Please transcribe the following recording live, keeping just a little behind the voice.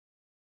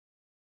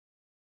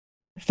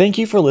Thank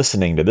you for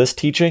listening to this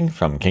teaching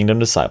from Kingdom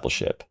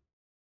Discipleship.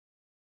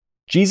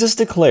 Jesus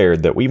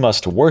declared that we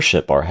must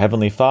worship our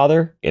Heavenly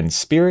Father in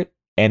spirit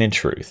and in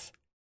truth.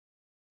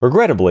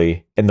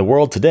 Regrettably, in the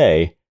world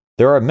today,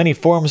 there are many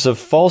forms of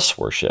false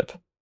worship.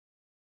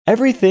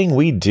 Everything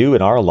we do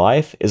in our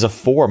life is a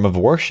form of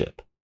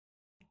worship.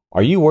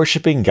 Are you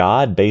worshiping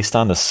God based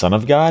on the Son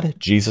of God,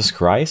 Jesus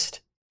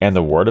Christ, and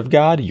the Word of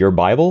God, your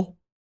Bible?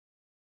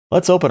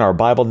 Let's open our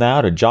Bible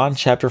now to John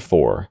chapter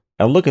 4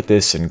 and look at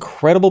this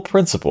incredible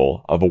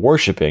principle of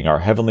worshiping our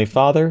Heavenly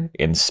Father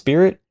in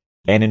spirit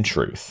and in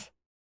truth.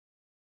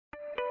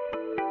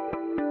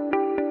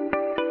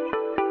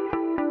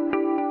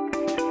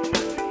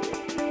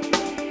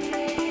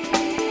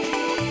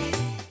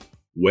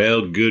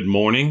 Well, good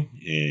morning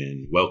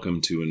and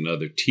welcome to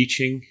another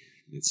teaching.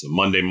 It's a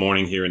Monday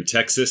morning here in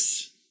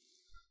Texas.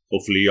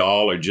 Hopefully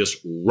y'all are just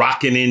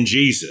rocking in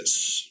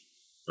Jesus,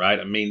 right?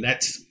 I mean,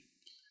 that's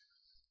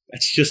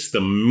just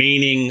the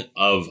meaning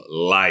of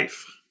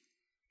life.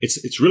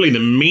 It's really the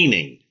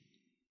meaning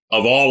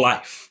of all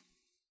life.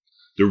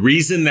 The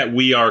reason that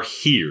we are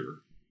here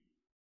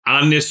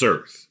on this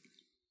earth,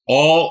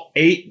 all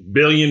 8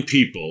 billion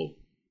people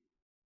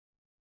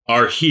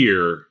are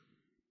here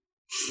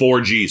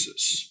for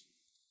Jesus.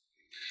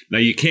 Now,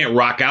 you can't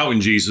rock out in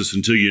Jesus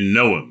until you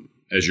know him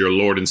as your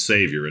Lord and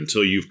Savior,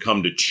 until you've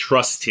come to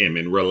trust him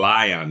and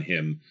rely on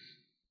him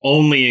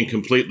only and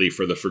completely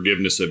for the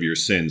forgiveness of your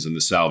sins and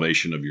the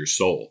salvation of your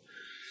soul.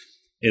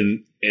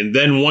 And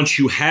then once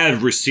you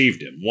have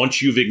received him,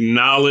 once you've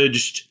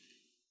acknowledged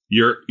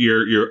your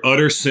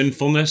utter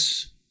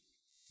sinfulness,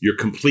 your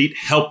complete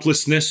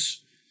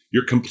helplessness,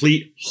 your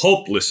complete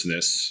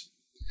hopelessness,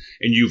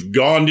 and you've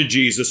gone to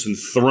Jesus and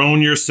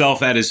thrown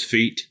yourself at his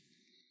feet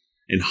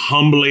and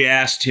humbly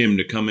asked him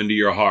to come into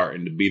your heart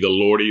and to be the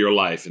Lord of your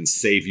life and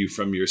save you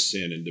from your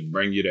sin and to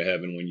bring you to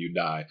heaven when you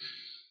die,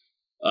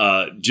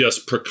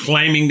 just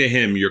proclaiming to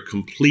him your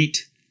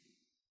complete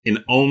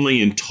and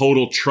only and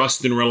total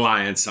trust and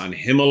reliance on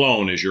him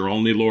alone as your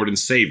only Lord and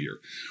Savior.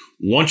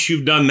 Once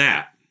you've done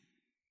that,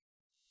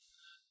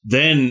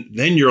 then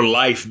your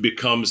life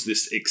becomes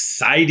this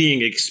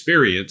exciting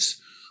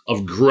experience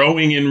of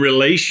growing in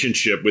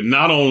relationship with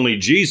not only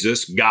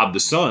Jesus, God the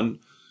Son,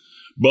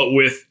 but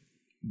with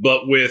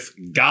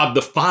God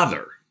the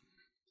Father.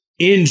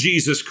 In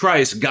Jesus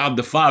Christ, God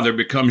the Father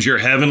becomes your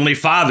heavenly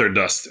Father,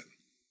 Dustin.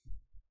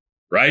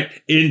 Right?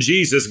 In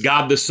Jesus,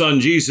 God the Son,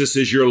 Jesus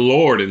is your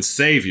Lord and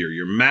Savior,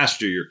 your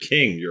Master, your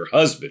King, your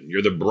husband.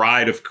 You're the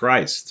bride of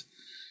Christ.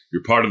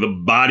 You're part of the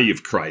body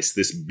of Christ,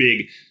 this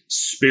big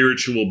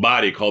spiritual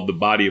body called the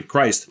body of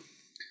Christ.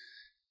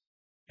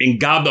 And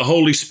God the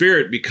Holy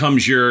Spirit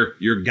becomes your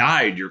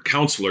guide, your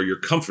counselor, your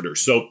comforter.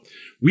 So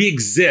we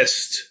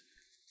exist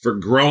for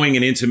growing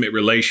an intimate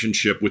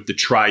relationship with the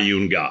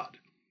triune God.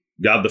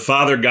 God the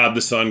Father, God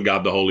the Son,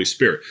 God the Holy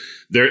Spirit.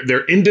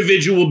 They're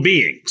individual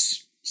beings.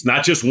 It's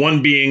not just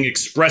one being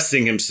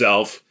expressing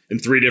himself in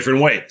 3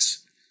 different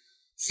ways.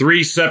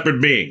 3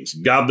 separate beings,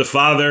 God the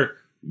Father,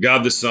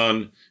 God the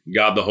Son,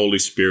 God the Holy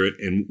Spirit,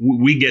 and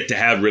we get to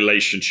have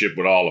relationship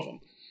with all of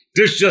them.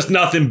 There's just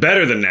nothing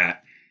better than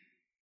that.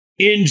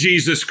 In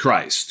Jesus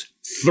Christ,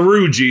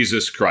 through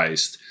Jesus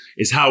Christ,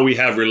 is how we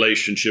have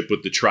relationship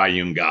with the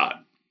triune God.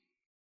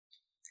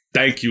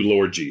 Thank you,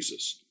 Lord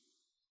Jesus.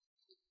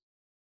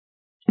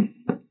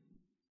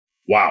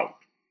 Wow.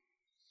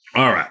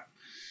 All right.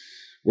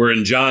 We're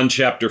in John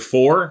chapter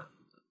 4,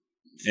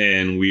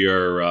 and we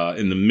are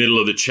in the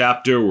middle of the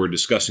chapter. We're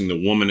discussing the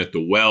woman at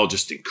the well,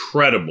 just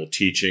incredible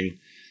teaching.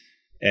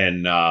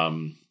 And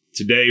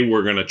today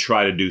we're going to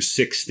try to do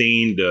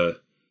 16 to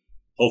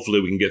hopefully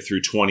we can get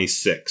through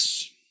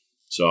 26.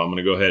 So I'm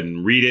going to go ahead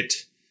and read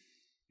it,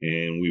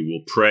 and we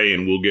will pray,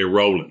 and we'll get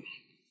rolling.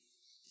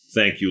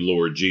 Thank you,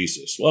 Lord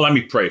Jesus. Well, let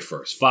me pray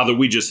first. Father,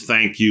 we just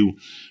thank you.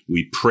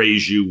 We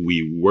praise you.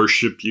 We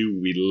worship you.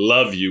 We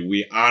love you.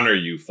 We honor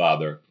you,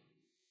 Father.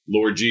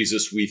 Lord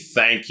Jesus, we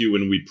thank you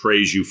and we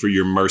praise you for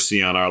your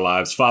mercy on our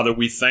lives. Father,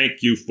 we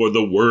thank you for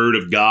the word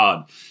of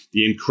God,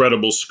 the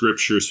incredible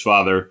scriptures,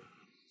 Father,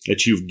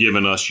 that you've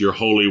given us, your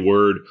holy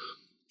word.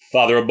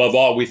 Father, above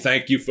all, we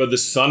thank you for the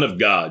Son of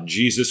God,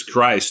 Jesus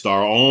Christ,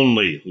 our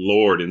only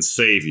Lord and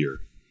Savior.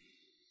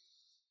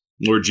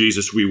 Lord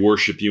Jesus, we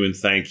worship you and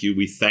thank you.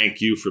 We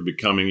thank you for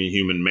becoming a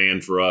human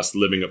man for us,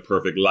 living a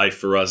perfect life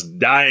for us,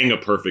 dying a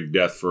perfect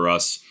death for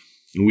us.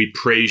 And we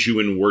praise you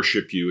and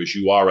worship you as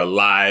you are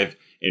alive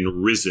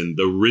and risen,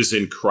 the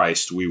risen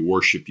Christ. We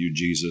worship you,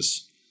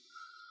 Jesus.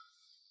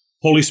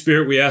 Holy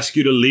Spirit, we ask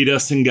you to lead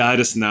us and guide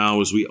us now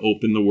as we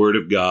open the Word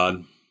of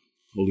God.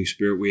 Holy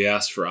Spirit, we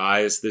ask for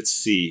eyes that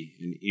see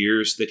and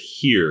ears that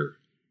hear.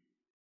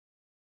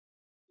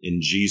 In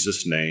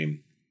Jesus'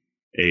 name,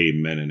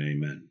 amen and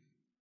amen.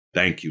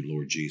 Thank you,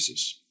 Lord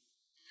Jesus.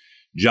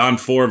 John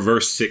 4,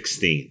 verse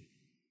 16.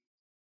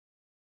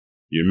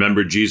 You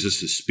remember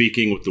Jesus is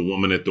speaking with the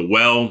woman at the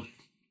well.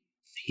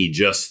 He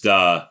just,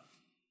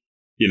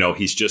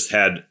 he's just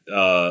had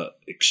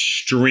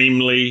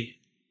extremely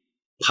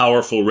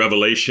powerful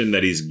revelation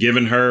that he's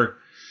given her.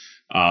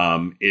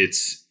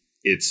 It's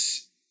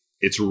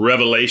It's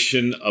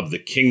revelation of the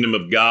kingdom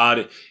of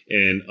God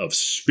and of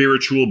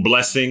spiritual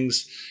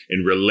blessings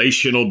and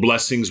relational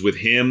blessings with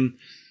him.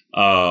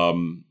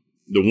 The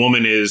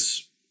woman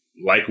is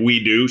like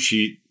we do.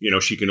 She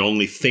can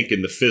only think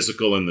in the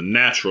physical and the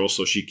natural.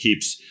 So she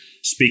keeps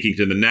speaking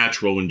to the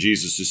natural when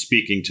Jesus is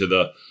speaking to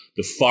the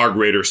far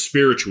greater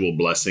spiritual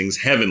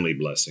blessings, heavenly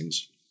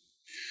blessings.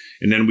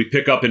 And then we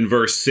pick up in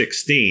verse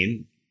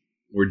 16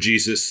 where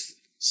Jesus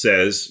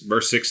says,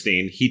 verse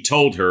 16, he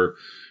told her,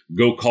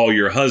 go call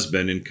your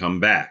husband and come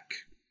back.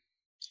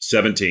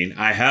 17,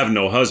 I have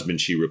no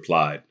husband, she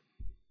replied.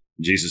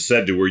 Jesus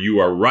said to her, you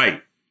are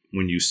right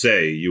when you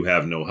say you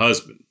have no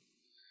husband.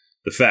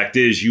 The fact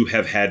is, you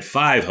have had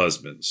 5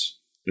 husbands,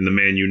 and the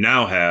man you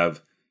now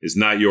have is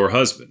not your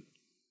husband.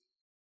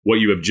 What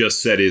you have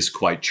just said is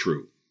quite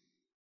true.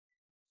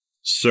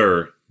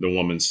 Sir, the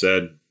woman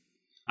said,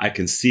 I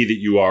can see that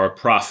you are a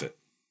prophet.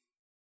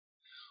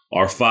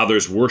 Our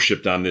fathers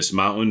worshipped on this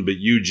mountain, but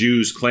you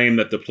Jews claim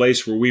that the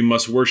place where we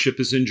must worship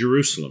is in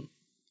Jerusalem.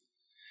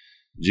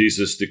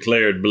 Jesus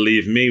declared,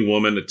 believe me,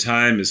 woman, a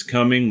time is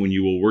coming when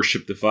you will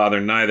worship the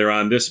Father neither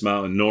on this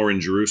mountain nor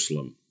in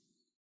Jerusalem.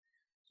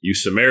 You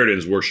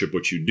Samaritans worship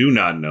what you do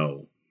not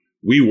know.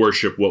 We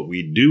worship what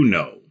we do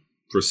know,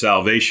 for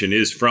salvation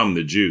is from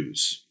the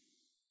Jews.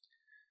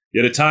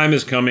 Yet a time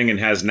is coming and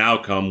has now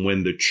come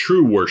when the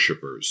true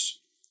worshipers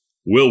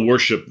will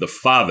worship the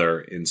Father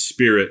in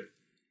spirit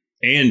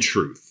and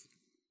truth,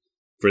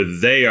 for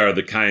they are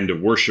the kind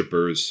of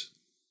worshipers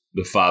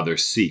the Father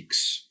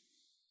seeks.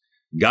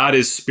 God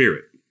is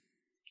spirit,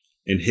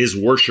 and his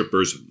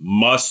worshipers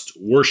must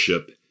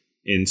worship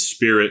in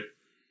spirit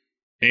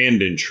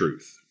and in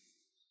truth.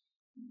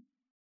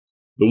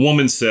 The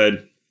woman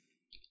said,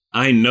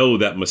 I know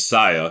that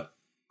Messiah,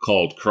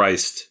 called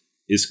Christ,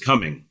 is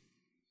coming.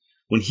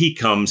 When he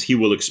comes, he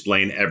will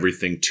explain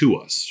everything to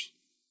us.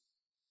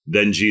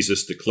 Then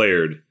Jesus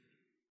declared,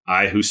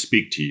 I who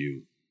speak to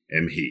you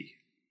am he.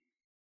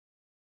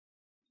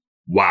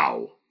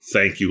 Wow.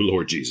 Thank you,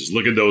 Lord Jesus.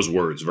 Look at those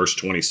words, verse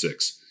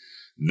 26.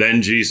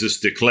 Then Jesus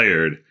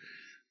declared,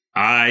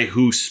 I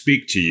who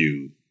speak to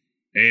you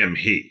am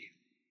he.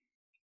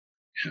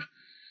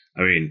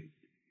 I mean,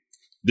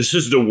 this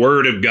is the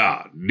word of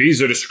God.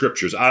 These are the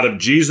scriptures. Out of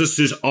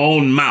Jesus'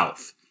 own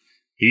mouth,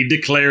 he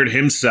declared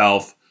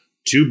himself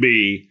to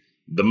be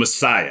the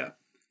Messiah,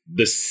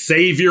 the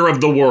Savior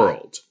of the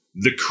world,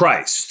 the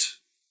Christ.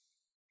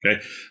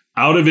 Okay?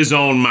 Out of his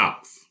own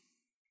mouth.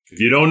 If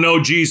you don't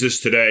know Jesus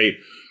today,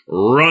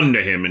 run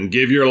to him and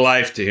give your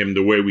life to him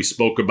the way we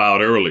spoke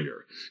about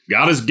earlier.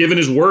 God has given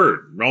his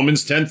word,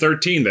 Romans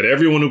 10:13, that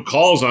everyone who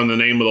calls on the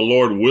name of the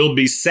Lord will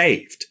be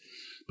saved.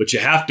 But you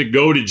have to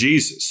go to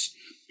Jesus.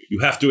 You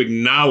have to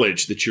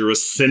acknowledge that you're a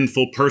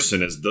sinful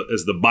person, as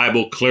the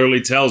Bible clearly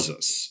tells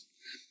us.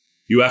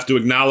 You have to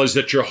acknowledge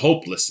that you're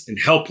hopeless and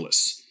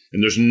helpless,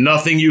 and there's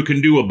nothing you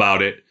can do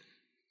about it.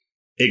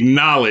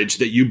 Acknowledge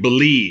that you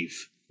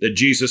believe that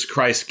Jesus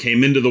Christ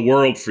came into the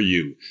world for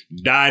you,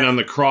 died on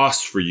the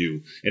cross for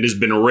you, and has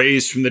been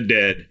raised from the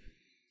dead.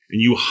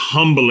 And you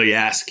humbly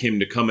ask him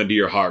to come into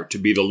your heart, to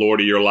be the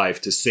Lord of your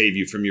life, to save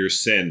you from your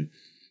sin,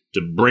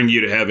 to bring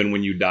you to heaven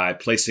when you die,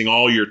 placing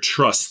all your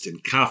trust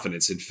and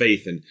confidence and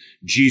faith in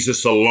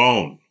Jesus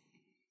alone.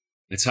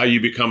 That's how you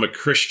become a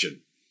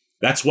Christian.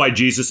 That's why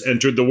Jesus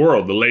entered the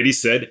world. The lady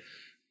said,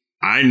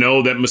 I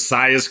know that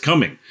Messiah is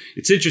coming.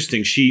 It's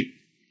interesting.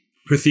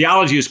 Her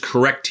theology is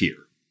correct here.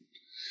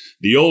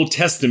 The Old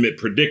Testament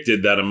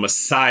predicted that a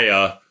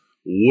Messiah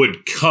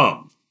would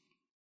come.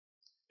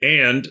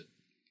 And,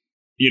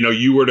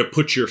 you were to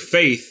put your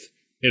faith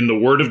in the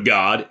word of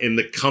God in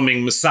the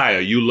coming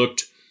Messiah. You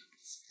looked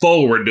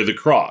forward to the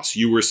cross.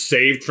 You were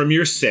saved from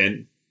your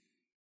sin.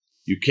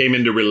 You came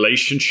into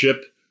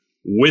relationship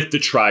with the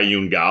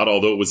triune God,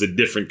 although it was a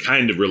different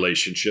kind of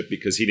relationship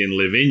because he didn't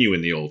live in you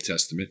in the Old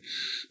Testament.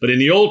 But in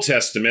the Old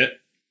Testament,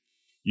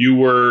 you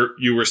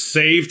were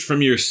saved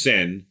from your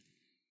sin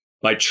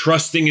by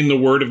trusting in the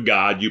word of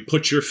God. You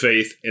put your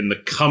faith in the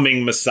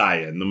coming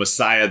Messiah, in the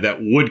Messiah that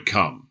would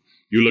come.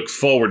 You look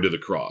forward to the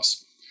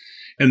cross.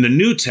 In the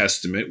New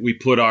Testament, we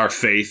put our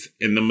faith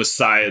in the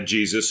Messiah,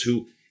 Jesus,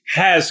 who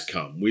has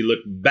come. We look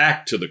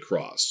back to the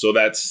cross. So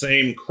that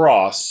same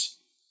cross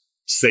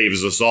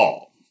saves us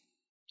all.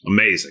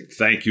 Amazing.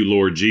 Thank you,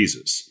 Lord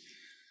Jesus.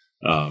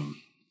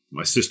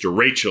 My sister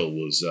Rachel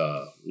was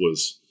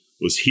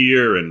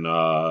here,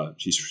 and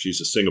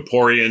she's a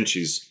Singaporean.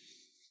 She's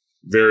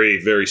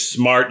very, very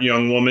smart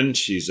young woman.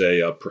 She's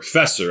a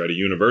professor at a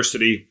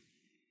university,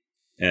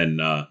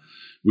 and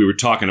we were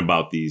talking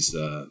about these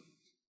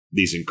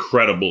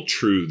incredible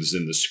truths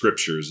in the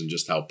scriptures and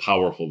just how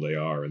powerful they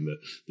are, and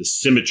the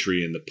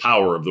symmetry and the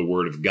power of the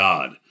Word of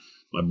God.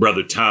 My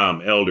brother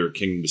Tom, elder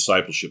Kingdom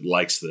Discipleship,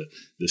 likes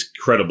this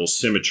credible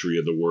symmetry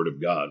of the Word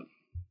of God.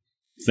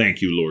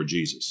 Thank you, Lord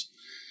Jesus.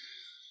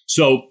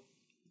 So,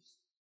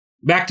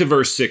 back to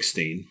verse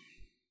 16.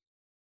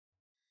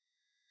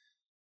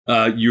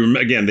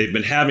 Again, they've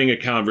been having a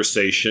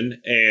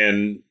conversation,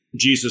 and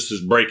Jesus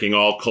is breaking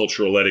all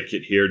cultural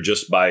etiquette here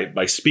just by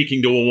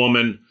speaking to a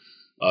woman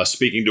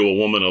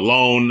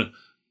alone.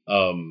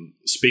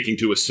 speaking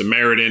to a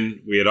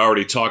Samaritan. We had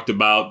already talked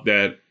about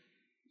that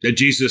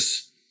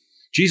Jesus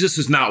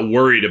is not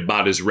worried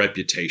about his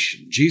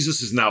reputation.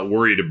 Jesus is not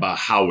worried about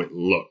how it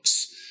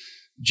looks.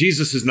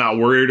 Jesus is not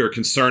worried or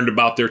concerned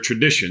about their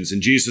traditions,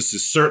 and Jesus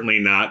is certainly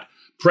not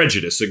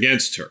prejudiced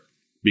against her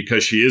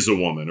because she is a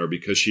woman or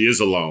because she is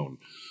alone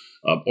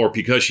or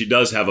because she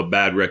does have a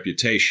bad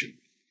reputation.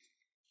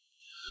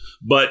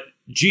 But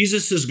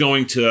Jesus is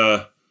going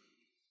to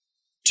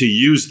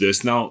use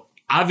this. Now,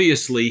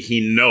 obviously,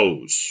 he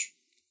knows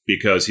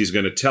because he's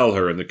going to tell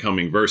her in the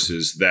coming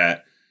verses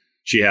that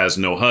she has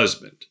no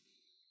husband.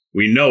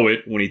 We know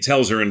it when he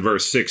tells her in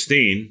verse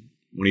 16,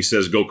 when he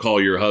says, go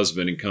call your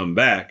husband and come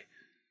back.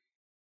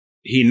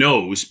 He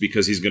knows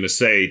because he's going to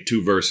say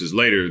 2 verses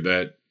later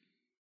that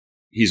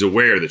he's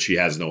aware that she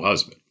has no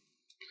husband.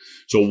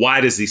 So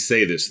why does he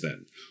say this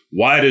then?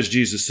 Why does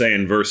Jesus say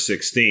in verse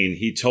 16,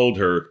 he told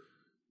her,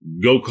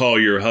 go call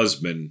your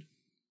husband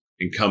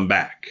and come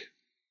back?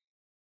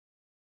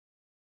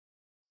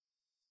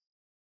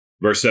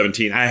 Verse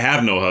 17, I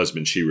have no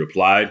husband, she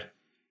replied.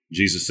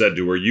 Jesus said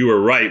to her, you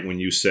are right when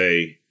you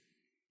say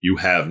you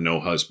have no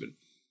husband.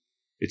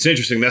 It's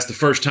interesting. That's the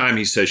first time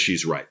he says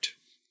she's right.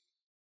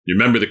 You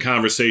remember the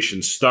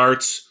conversation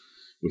starts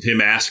with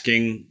him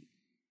asking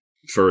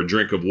for a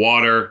drink of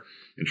water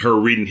and her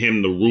reading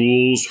him the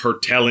rules, her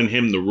telling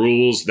him the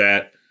rules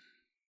that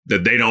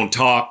they don't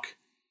talk,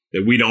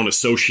 that we don't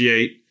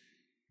associate,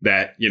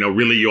 that,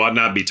 really you ought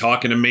not be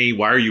talking to me.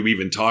 Why are you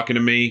even talking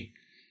to me?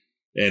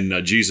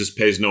 And Jesus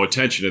pays no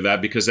attention to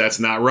that because that's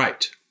not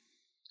right.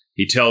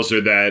 He tells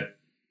her that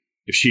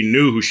if she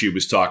knew who she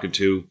was talking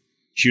to,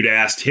 she'd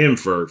asked him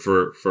for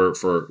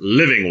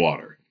living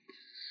water.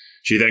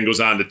 She then goes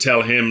on to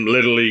tell him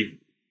literally,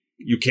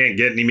 you can't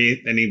get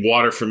any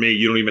water for me.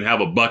 You don't even have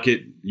a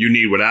bucket. You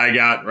need what I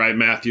got, right,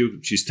 Matthew?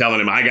 She's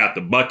telling him, I got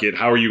the bucket.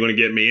 How are you going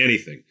to get me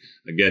anything?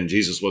 Again,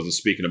 Jesus wasn't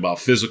speaking about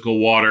physical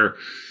water.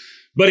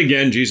 But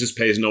again, Jesus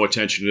pays no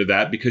attention to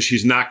that because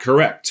she's not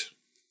correct.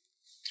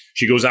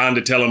 She goes on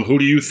to tell him, who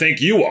do you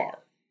think you are?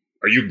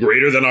 Are you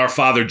greater than our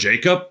father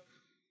Jacob,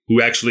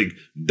 who actually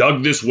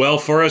dug this well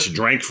for us,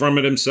 drank from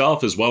it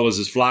himself, as well as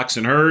his flocks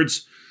and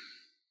herds?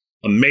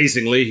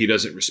 Amazingly, he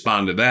doesn't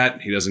respond to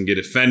that. He doesn't get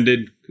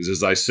offended because,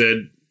 as I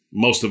said,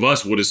 most of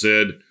us would have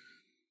said,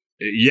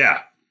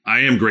 yeah, I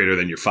am greater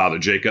than your father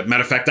Jacob.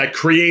 Matter of fact, I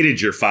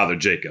created your father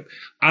Jacob.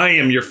 I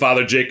am your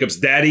father Jacob's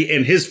daddy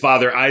and his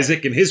father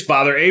Isaac and his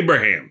father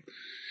Abraham.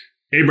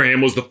 Abraham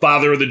was the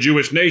father of the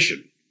Jewish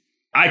nation.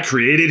 I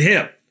created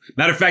him.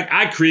 Matter of fact,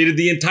 I created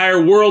the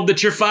entire world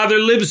that your father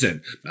lives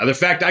in. Matter of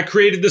fact, I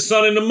created the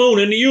sun and the moon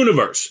and the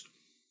universe.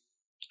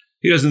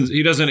 He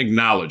doesn't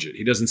acknowledge it.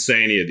 He doesn't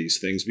say any of these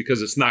things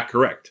because it's not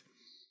correct.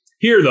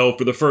 Here, though,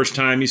 for the first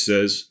time, he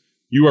says,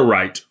 you are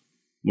right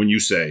when you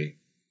say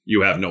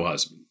you have no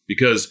husband,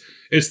 because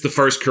it's the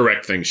first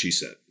correct thing she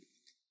said.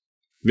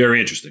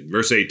 Very interesting.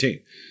 Verse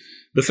 18.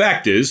 The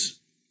fact is,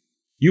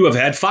 you have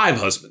had 5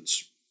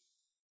 husbands,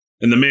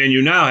 and the man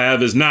you now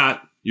have is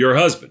not your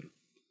husband.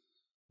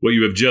 What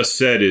you have just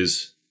said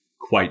is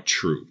quite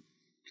true.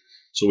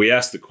 So we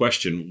ask the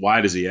question,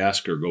 why does he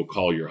ask her, go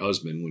call your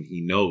husband, when he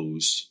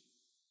knows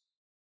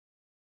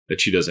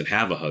that she doesn't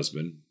have a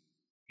husband?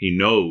 He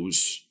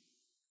knows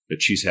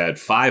that she's had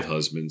 5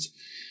 husbands,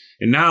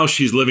 and now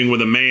she's living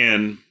with a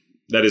man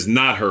that is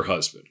not her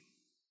husband.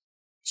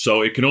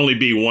 So it can only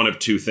be one of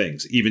 2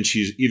 things. Either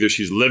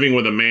she's living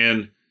with a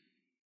man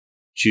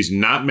she's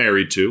not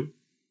married to,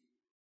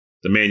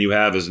 the man you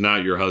have is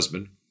not your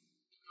husband,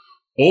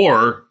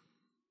 or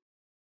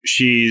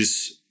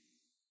she's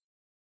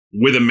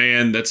with a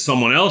man that's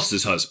someone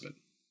else's husband,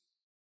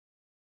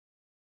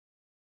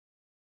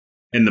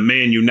 and the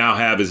man you now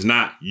have is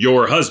not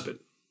your husband,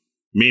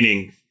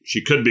 meaning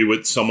she could be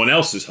with someone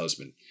else's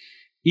husband.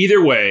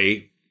 Either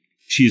way,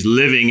 she's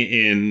living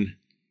in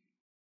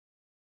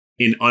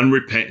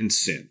unrepentant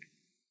sin.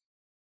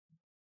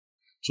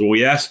 So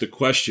we ask the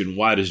question,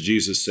 why does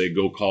Jesus say,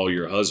 go call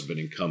your husband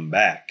and come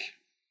back?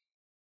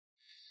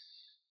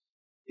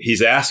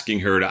 He's asking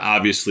her to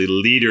obviously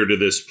lead her to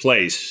this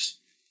place,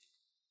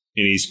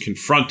 and he's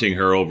confronting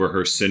her over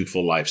her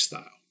sinful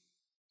lifestyle.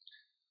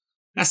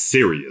 That's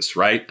serious,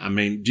 right? I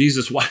mean,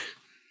 Jesus, why?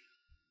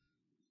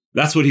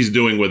 That's what he's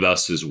doing with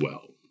us as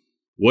well.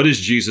 What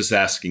is Jesus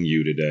asking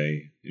you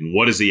today? And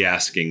what is he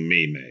asking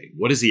me, May?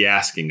 What is he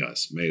asking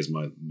us? May is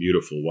my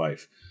beautiful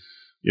wife.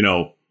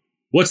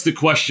 What's the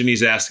question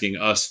he's asking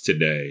us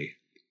today?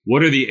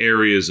 What are the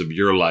areas of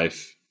your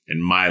life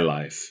and my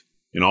life,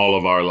 in all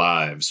of our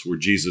lives, where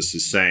Jesus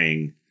is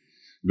saying,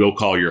 go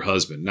call your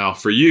husband? Now,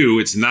 for you,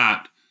 it's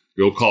not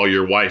go call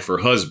your wife or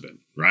husband,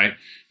 right?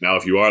 Now,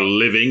 if you are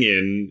living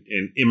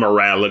in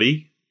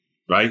immorality,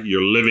 right?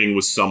 You're living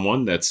with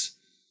someone that's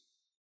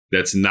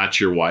not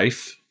your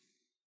wife,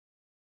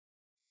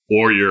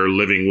 or you're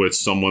living with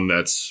someone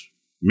that's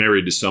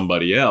married to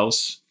somebody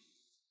else,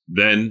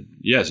 then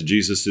yes,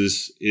 Jesus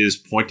is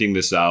pointing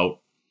this out,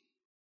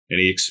 and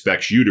he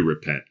expects you to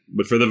repent.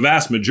 But for the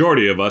vast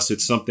majority of us,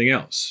 it's something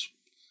else.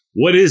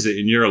 What is it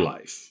in your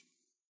life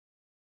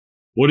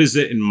What is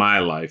it in my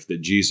life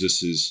that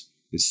Jesus is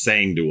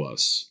saying to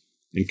us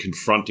and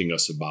confronting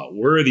us about?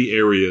 Where are the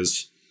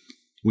areas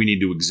we need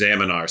to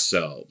examine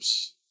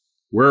ourselves?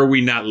 Where are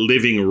we not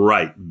living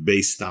right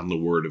based on the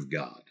Word of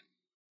God?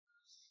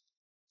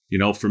 You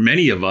know, for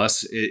many of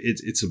us,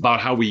 it's about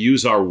how we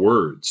use our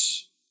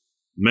words.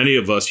 Many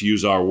of us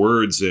use our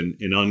words in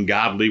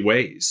ungodly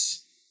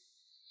ways.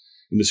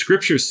 And the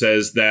scripture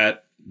says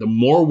that the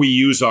more we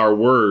use our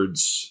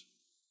words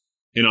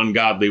in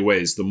ungodly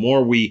ways, the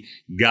more we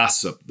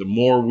gossip, the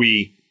more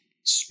we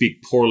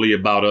speak poorly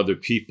about other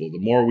people, the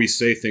more we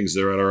say things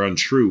that are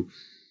untrue.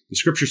 The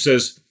scripture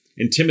says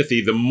in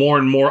Timothy, the more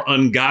and more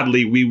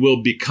ungodly we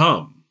will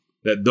become,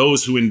 that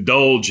those who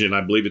indulge in,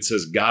 I believe it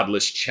says,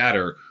 godless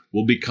chatter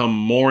will become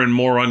more and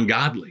more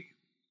ungodly.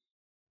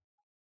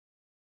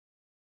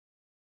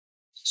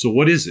 So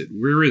what is it?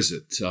 Where is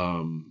it?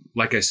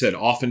 Like I said,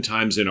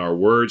 oftentimes in our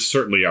words,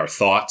 certainly our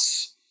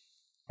thoughts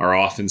are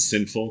often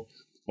sinful,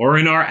 or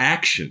in our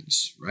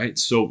actions, right?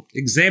 So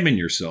examine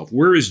yourself.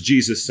 Where is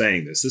Jesus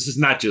saying this? This is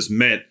not just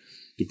meant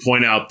to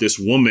point out this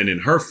woman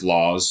and her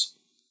flaws.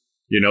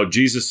 You know,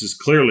 Jesus is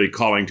clearly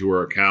calling to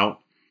her account,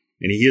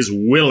 and he is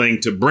willing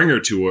to bring her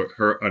to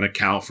an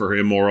account for her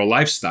immoral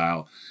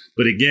lifestyle.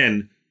 But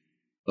again,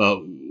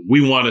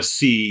 we want to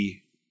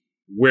see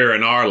where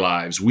in our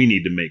lives we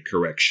need to make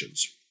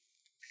corrections.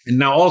 And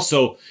now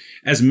also,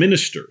 as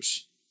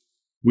ministers,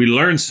 we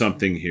learn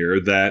something here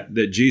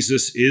that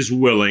Jesus is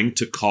willing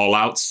to call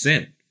out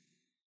sin.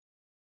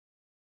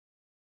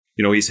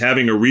 You know, he's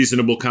having a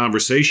reasonable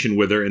conversation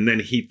with her, and then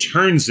he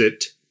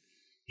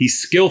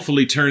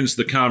skillfully turns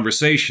the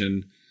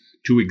conversation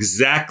to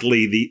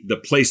exactly the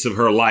place of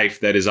her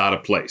life that is out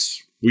of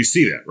place. We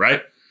see that,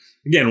 right?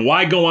 Again,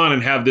 why go on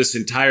and have this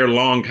entire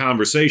long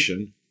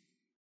conversation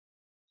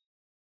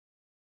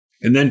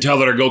and then tell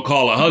her to go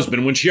call a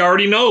husband when she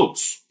already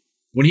knows?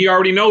 When he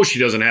already knows she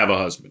doesn't have a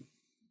husband.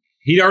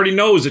 He already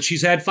knows that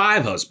she's had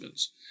 5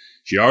 husbands.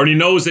 She already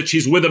knows that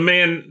she's with a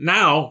man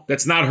now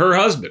that's not her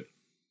husband.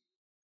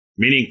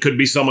 Meaning could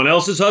be someone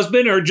else's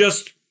husband, or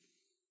just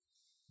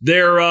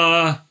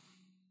they're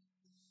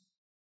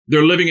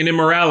living in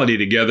immorality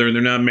together and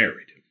they're not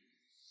married,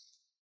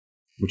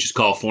 which is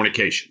called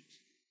fornication.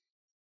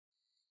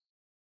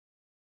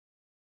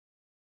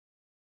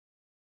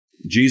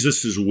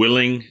 Jesus is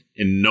willing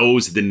and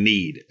knows the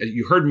need.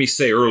 You heard me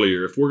say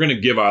earlier, if we're going to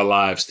give our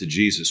lives to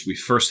Jesus, we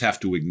first have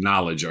to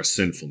acknowledge our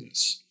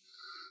sinfulness.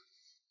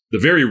 The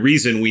very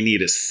reason we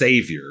need a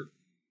Savior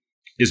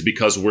is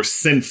because we're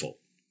sinful.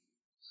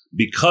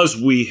 Because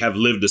we have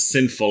lived a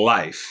sinful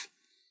life,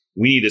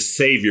 we need a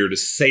Savior to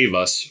save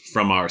us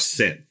from our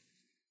sin.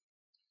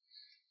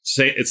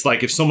 It's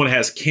like if someone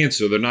has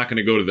cancer, they're not going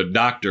to go to the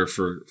doctor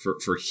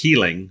for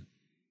healing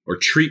or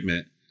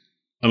treatment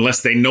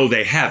unless they know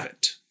they have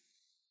it.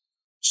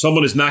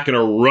 Someone is not going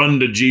to run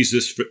to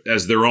Jesus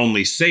as their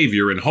only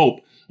Savior and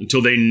hope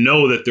until they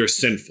know that they're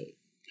sinful.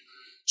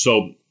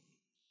 So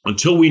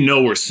until we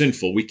know we're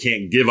sinful, we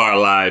can't give our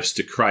lives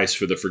to Christ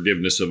for the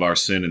forgiveness of our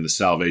sin and the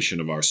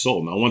salvation of our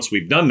soul. Now, once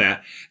we've done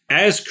that,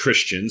 as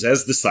Christians,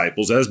 as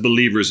disciples, as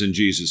believers in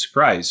Jesus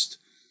Christ,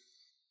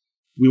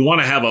 we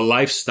want to have a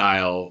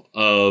lifestyle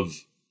of,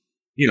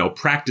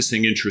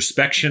 practicing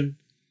introspection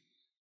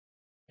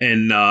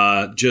and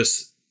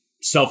just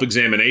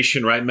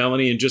self-examination, right,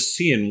 Melanie? And just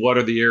seeing what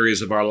are the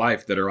areas of our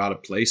life that are out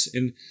of place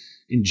and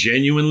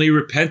genuinely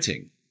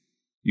repenting.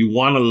 You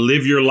want to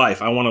live your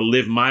life. I want to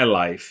live my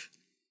life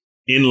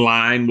in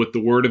line with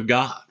the Word of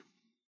God.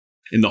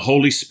 And the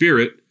Holy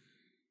Spirit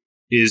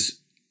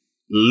is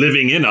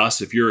living in us.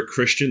 If you're a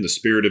Christian, the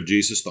Spirit of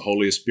Jesus, the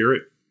Holy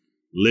Spirit,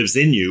 lives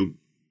in you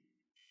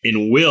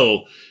and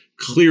will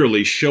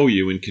clearly show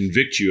you and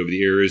convict you of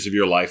the areas of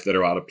your life that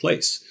are out of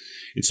place.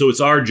 And so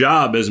it's our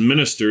job as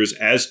ministers,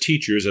 as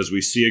teachers, as we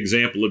see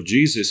example of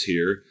Jesus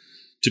here,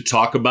 to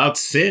talk about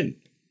sin.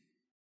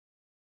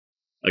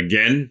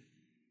 Again,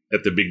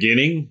 at the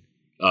beginning,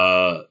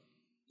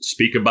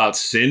 speak about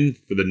sin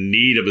for the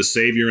need of a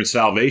Savior and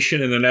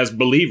salvation, and then as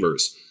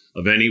believers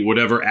of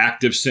whatever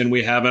active sin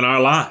we have in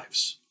our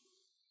lives.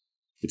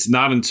 It's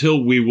not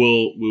until we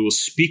will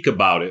speak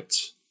about it,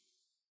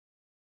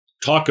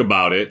 talk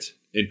about it,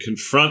 and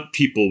confront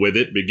people with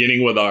it,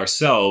 beginning with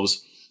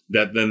ourselves,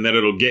 that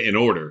it'll get in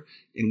order.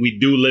 And we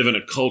do live in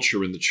a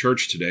culture in the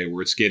church today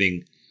where it's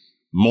getting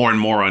more and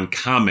more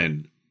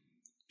uncommon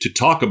to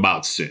talk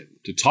about sin,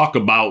 to talk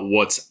about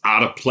what's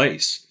out of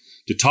place,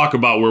 to talk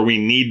about where we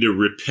need to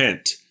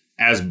repent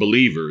as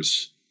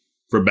believers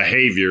for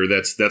behavior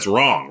that's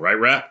wrong, right,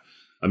 Rap?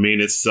 I mean,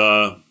 it's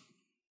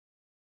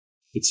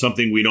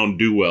something we don't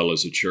do well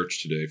as a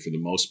church today for the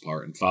most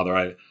part. And Father,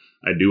 I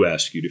do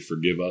ask you to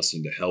forgive us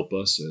and to help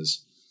us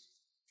as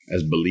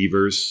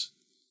believers,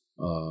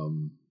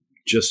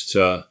 just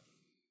to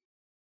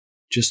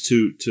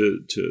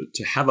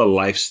have a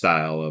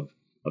lifestyle of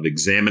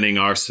examining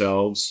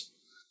ourselves,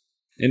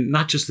 and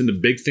not just in the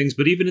big things,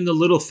 but even in the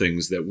little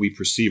things that we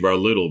perceive are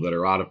little, that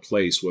are out of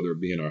place, whether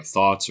it be in our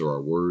thoughts or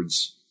our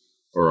words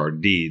or our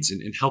deeds,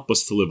 and help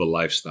us to live a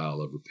lifestyle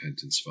of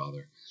repentance,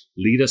 Father.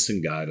 Lead us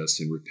and guide us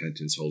in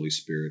repentance, Holy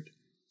Spirit.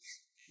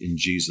 in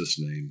Jesus'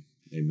 name.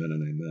 Amen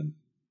and amen.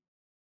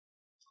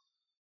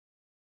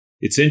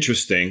 It's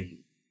interesting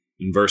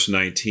in verse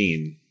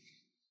 19.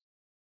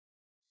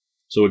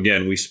 So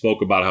again, we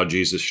spoke about how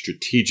Jesus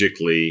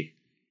strategically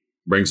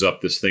brings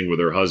up this thing with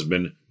her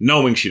husband,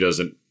 knowing she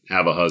doesn't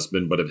have a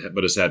husband, but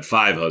has had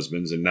 5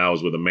 husbands, and now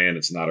is with a man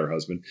that's not her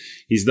husband.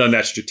 He's done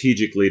that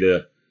strategically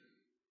to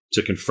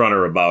confront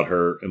her about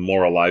her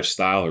immoral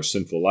lifestyle, her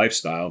sinful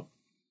lifestyle.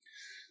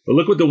 But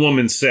look what the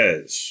woman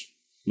says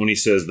when he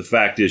says, the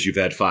fact is you've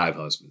had 5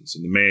 husbands,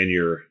 and the man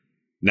you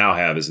now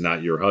have is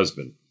not your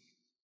husband.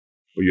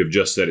 What you have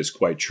just said is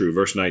quite true.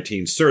 Verse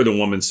 19, Sir, the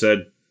woman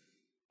said,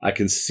 I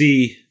can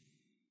see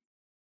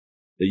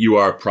that you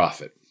are a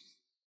prophet.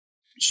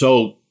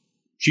 So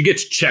she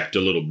gets checked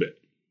a little bit.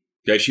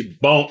 Okay, she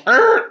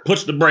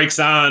puts the brakes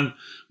on.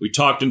 We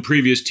talked in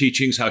previous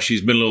teachings how she's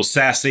been a little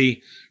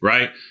sassy,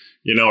 right?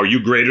 You know, are you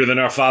greater than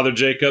our father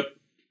Jacob?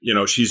 You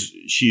know, she's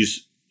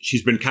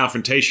been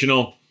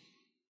confrontational.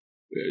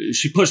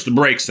 She puts the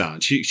brakes on.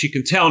 She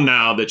can tell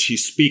now that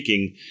she's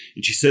speaking,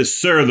 and she says,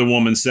 Sir, the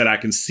woman said, I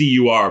can see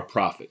you are a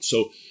prophet.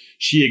 So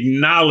she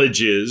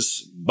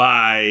acknowledges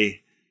by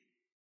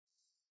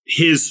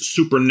his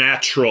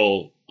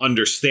supernatural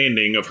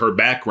understanding of her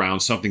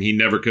background, something he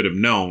never could have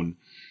known,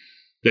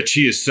 that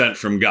she is sent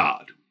from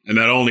God, and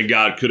that only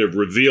God could have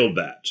revealed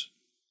that.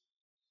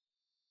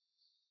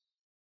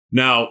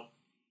 Now,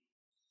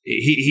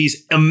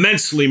 he's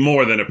immensely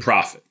more than a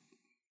prophet.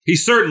 He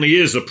certainly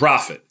is a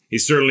prophet. He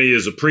certainly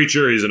is a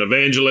preacher. He's an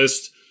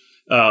evangelist.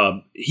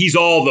 He's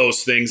all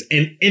those things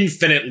and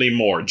infinitely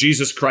more.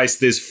 Jesus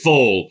Christ is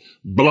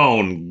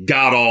full-blown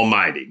God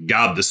Almighty,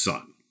 God the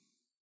Son.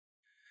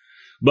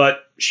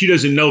 But she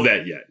doesn't know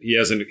that yet. He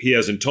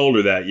hasn't told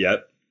her that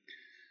yet.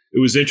 It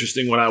was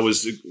interesting when I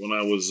was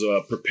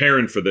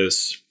preparing for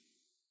this.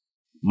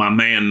 My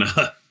man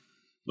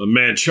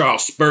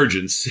Charles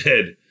Spurgeon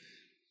said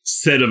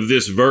of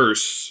this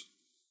verse,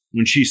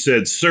 when she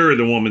said, Sir,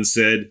 the woman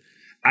said,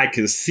 I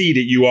can see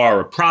that you are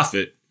a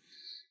prophet.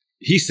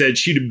 He said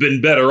she'd have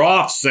been better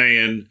off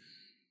saying,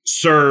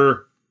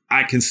 Sir,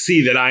 I can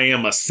see that I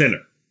am a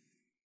sinner.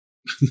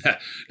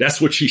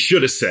 That's what she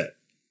should have said.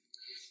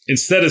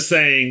 Instead of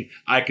saying,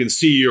 I can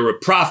see you're a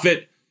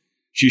prophet,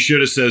 she should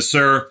have said,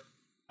 Sir,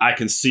 I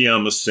can see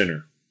I'm a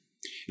sinner.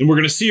 And we're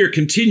going to see her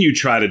continue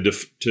try to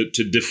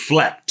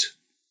deflect,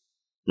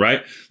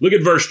 right? Look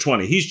at verse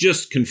 20. He's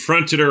just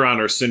confronted her on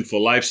her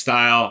sinful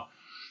lifestyle,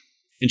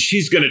 and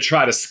she's going to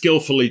try to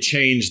skillfully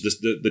change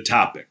the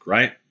topic,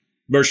 right?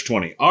 Verse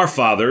 20. Our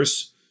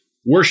fathers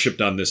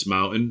worshipped on this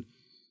mountain,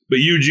 but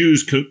you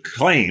Jews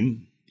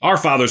claim, our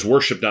fathers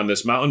worshipped on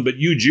this mountain, but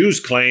you Jews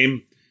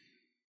claim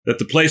that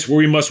the place where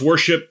we must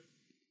worship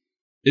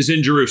is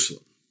in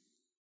Jerusalem.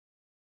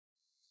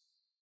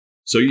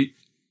 So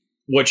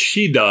what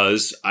she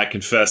does, I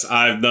confess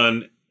I've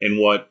done, and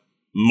what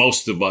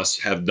most of us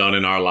have done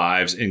in our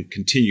lives and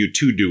continue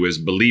to do as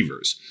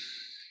believers.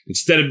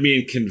 Instead of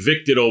being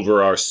convicted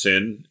over our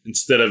sin,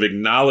 instead of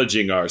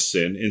acknowledging our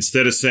sin,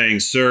 instead of saying,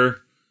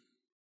 Sir,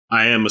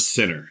 I am a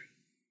sinner,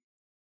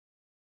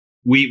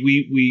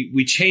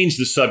 we change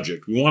the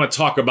subject. We want to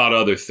talk about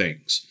other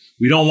things.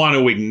 We don't want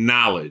to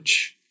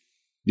acknowledge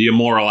the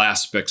immoral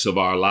aspects of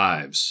our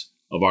lives,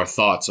 of our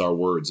thoughts, our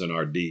words, and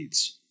our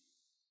deeds.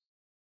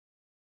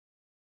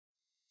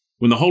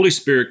 When the Holy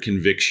Spirit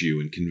convicts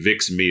you and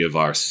convicts me of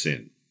our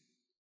sin,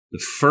 the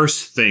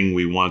first thing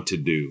we want to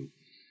do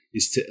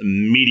is to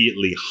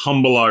immediately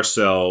humble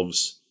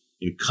ourselves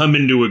and come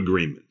into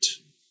agreement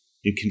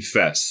and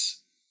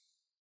confess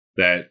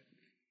that,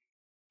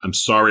 I'm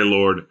sorry,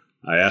 Lord,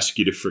 I ask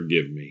you to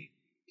forgive me.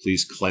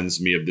 Please cleanse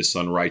me of this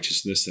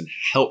unrighteousness and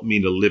help me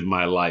to live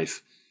my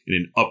life in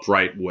an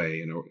upright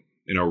way,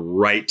 in a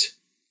right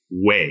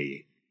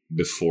way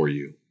before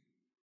you.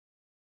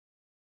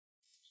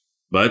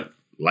 But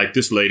like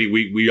this lady,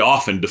 we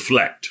often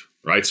deflect,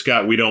 right,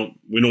 Scott? We don't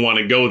want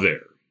to go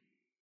there.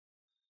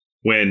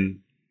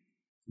 When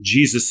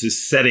Jesus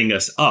is setting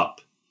us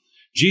up,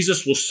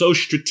 Jesus will so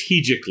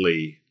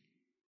strategically,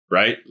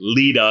 right,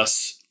 lead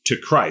us to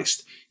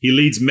Christ. He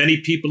leads many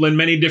people in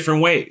many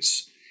different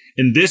ways.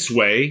 In this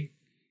way,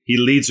 he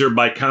leads her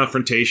by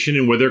confrontation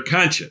and with her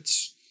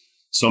conscience.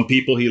 Some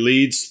people he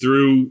leads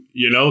through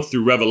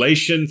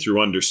revelation,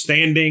 through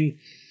understanding,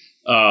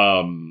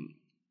 through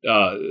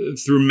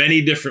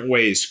many different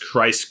ways.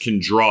 Christ can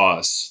draw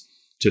us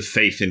to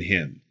faith in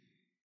him,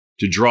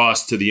 to draw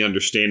us to the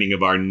understanding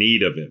of our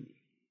need of him.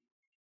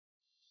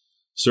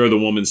 Sir, the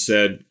woman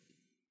said,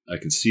 I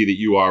can see that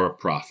you are a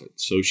prophet.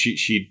 So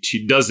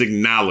she does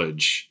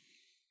acknowledge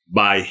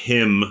by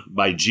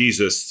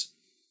Jesus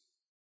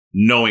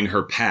knowing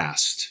her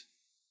past,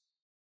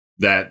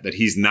 that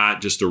he's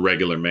not just a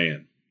regular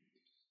man.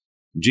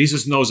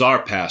 Jesus knows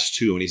our past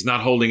too, and he's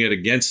not holding it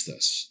against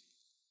us.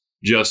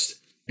 Just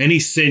any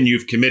sin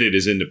you've committed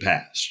is in the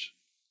past.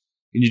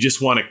 And you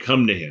just want to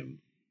come to him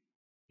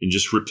and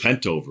just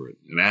repent over it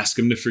and ask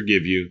him to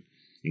forgive you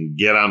and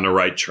get on the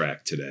right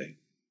track today.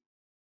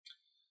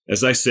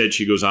 As I said,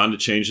 she goes on to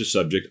change the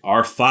subject.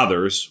 Our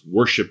fathers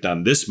worshipped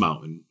on this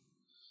mountain,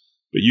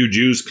 But you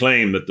Jews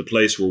claim that the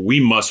place where we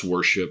must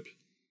worship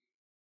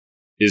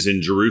is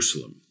in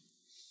Jerusalem.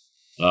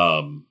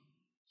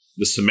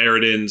 The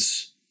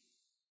Samaritans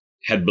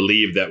had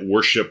believed that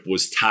worship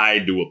was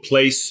tied to a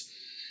place,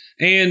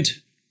 and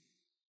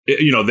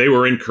they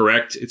were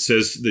incorrect. It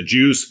says the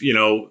Jews,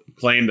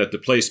 claimed that the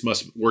place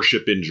must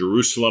worship in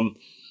Jerusalem,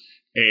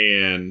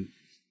 and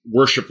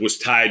worship was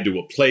tied to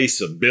a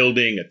place, a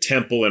building, a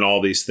temple, and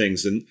all these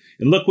things. And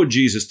look what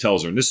Jesus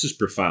tells her, and this is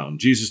profound.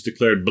 Jesus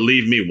declared,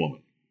 "Believe me,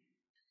 woman,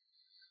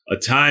 a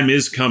time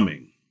is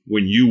coming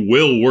when you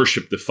will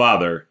worship the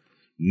Father,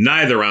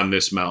 neither on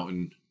this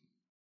mountain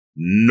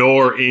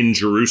nor in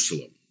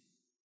Jerusalem."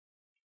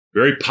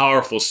 Very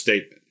powerful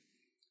statement.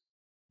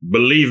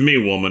 Believe me,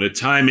 woman, a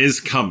time is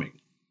coming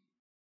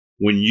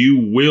when you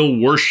will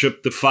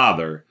worship the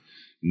Father,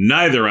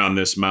 neither on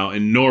this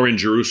mountain nor in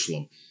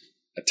Jerusalem.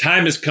 A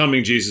time is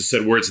coming, Jesus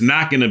said, where it's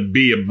not going to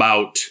be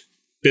about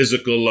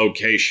physical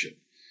location.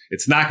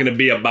 It's not going to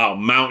be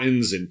about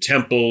mountains and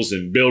temples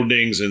and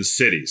buildings and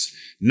cities.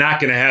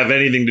 Not going to have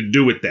anything to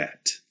do with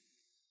that.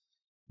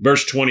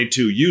 Verse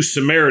 22, you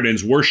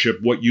Samaritans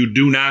worship what you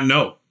do not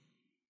know.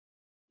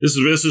 This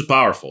is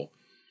powerful.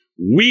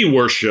 We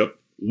worship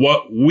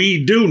what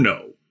we do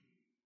know,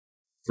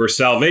 for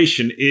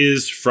salvation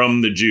is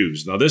from the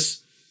Jews. Now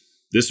this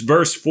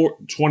verse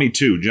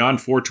 4:22, John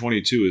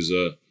 4:22 is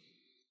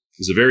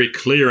a very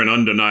clear and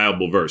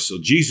undeniable verse. So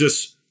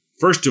Jesus,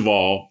 first of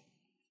all,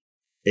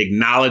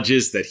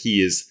 acknowledges that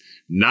he is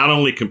not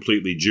only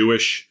completely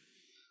Jewish,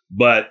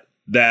 but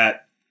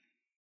that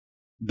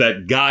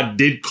God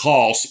did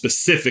call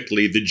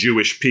specifically the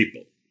Jewish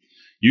people.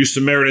 You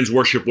Samaritans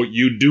worship what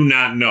you do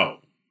not know.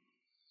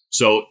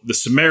 So the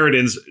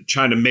Samaritans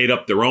trying to make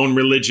up their own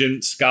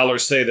religion.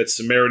 Scholars say that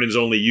Samaritans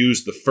only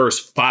used the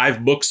first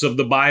 5 books of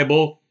the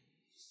Bible: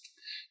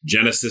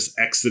 Genesis,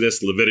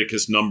 Exodus,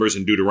 Leviticus, Numbers,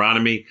 and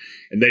Deuteronomy.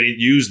 And they didn't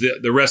use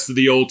the rest of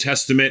the Old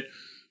Testament,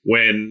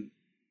 when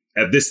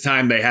at this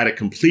time they had a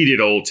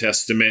completed Old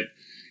Testament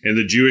and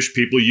the Jewish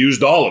people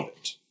used all of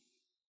it.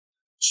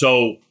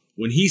 So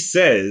when he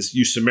says,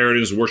 you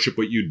Samaritans worship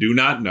what you do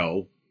not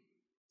know,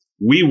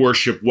 we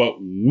worship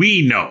what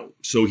we know.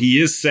 So he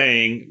is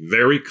saying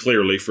very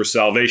clearly, for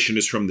salvation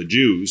is from the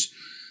Jews,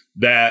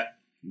 that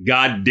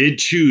God did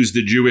choose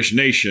the Jewish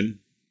nation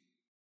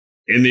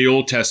in the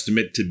Old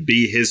Testament to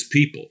be his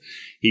people.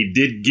 He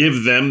did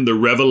give them the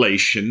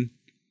revelation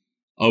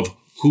of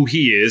who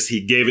he is.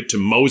 He gave it to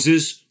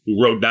Moses, who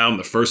wrote down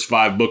the first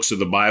 5 books of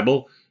the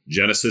Bible: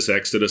 Genesis,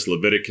 Exodus,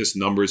 Leviticus,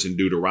 Numbers, and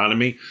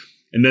Deuteronomy.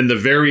 And then the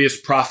various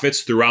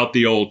prophets throughout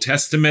the Old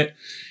Testament.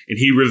 And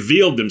he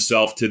revealed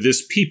himself to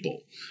this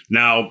people.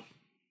 Now,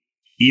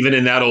 even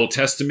in that Old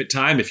Testament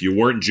time, if you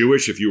weren't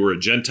Jewish, if you were a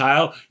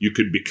Gentile, you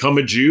could become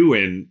a Jew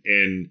and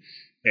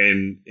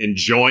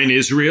join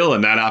Israel,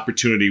 and that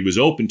opportunity was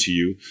open to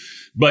you.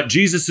 But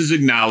Jesus is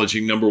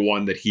acknowledging, number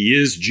one, that he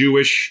is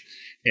Jewish,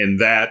 and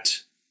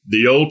that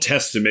the Old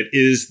Testament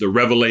is the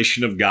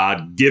revelation of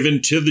God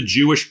given to the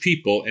Jewish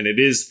people, and it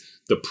is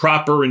the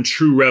proper and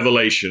true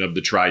revelation of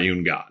the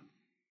triune God.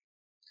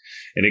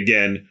 And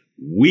again,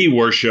 we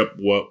worship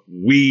what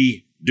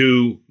we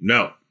do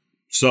know.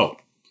 So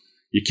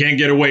you can't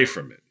get away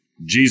from it.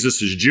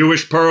 Jesus is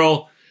Jewish,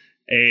 Pearl,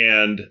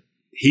 and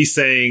he's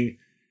saying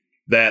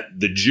that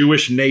the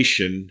Jewish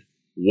nation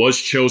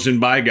was chosen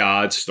by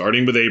God,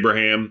 starting with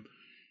Abraham,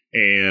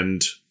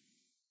 and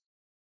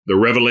the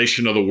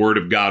revelation of the Word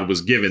of God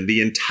was given.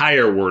 The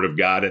entire Word of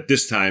God at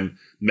this time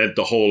meant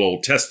the whole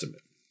Old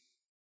Testament.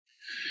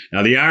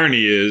 Now, the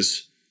irony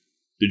is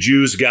the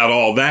Jews got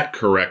all that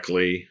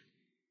correctly,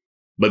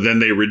 but then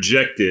they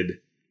rejected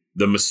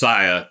the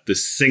Messiah, the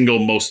single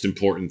most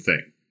important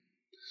thing.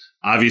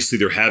 Obviously,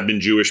 there have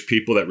been Jewish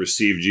people that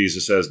received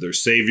Jesus as their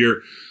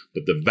Savior,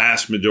 but the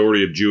vast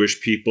majority of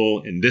Jewish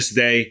people in this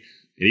day,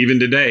 and even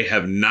today,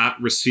 have not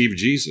received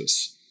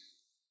Jesus.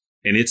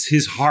 And it's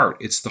his heart.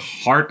 It's the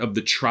heart of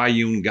the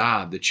triune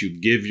God that you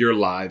give your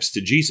lives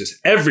to Jesus.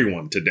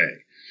 Everyone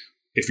today.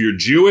 If you're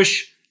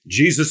Jewish,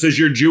 Jesus is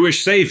your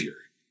Jewish Savior.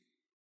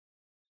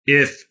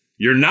 If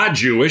you're not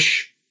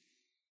Jewish,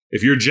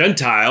 if you're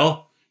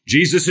Gentile,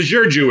 Jesus is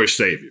your Jewish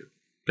Savior.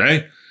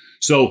 Okay?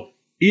 So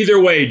either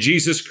way,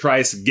 Jesus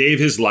Christ gave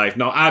his life.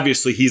 Now,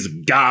 obviously, he's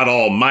God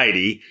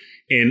Almighty.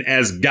 And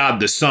as God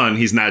the Son,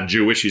 he's not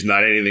Jewish. He's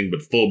not anything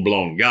but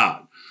full-blown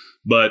God.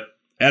 But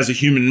as a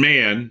human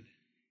man,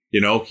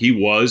 he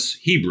was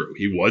Hebrew.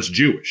 He was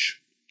Jewish.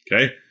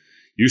 Okay?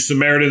 You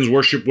Samaritans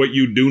worship what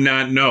you do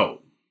not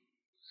know.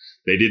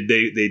 They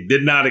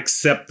did not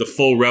accept the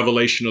full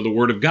revelation of the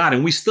Word of God.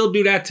 And we still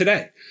do that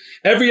today.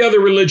 Every other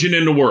religion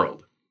in the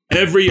world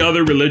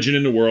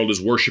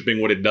is worshiping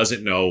what it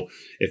doesn't know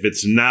if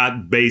it's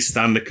not based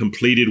on the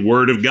completed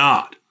Word of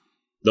God,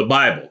 the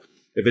Bible.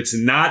 If it's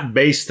not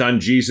based on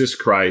Jesus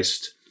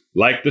Christ,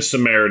 like the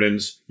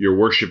Samaritans, you're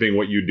worshiping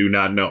what you do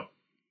not know.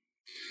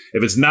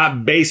 If it's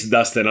not based,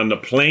 Dustin, on the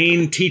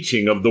plain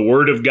teaching of the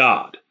Word of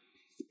God,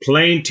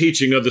 plain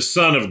teaching of the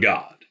Son of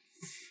God,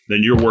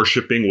 then you're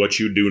worshiping what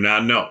you do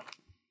not know.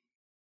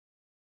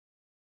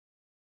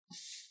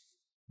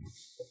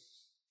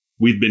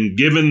 We've been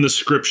given the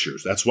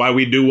scriptures. That's why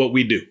we do what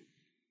we do.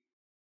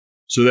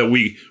 So that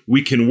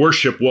we can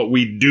worship what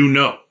we do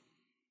know.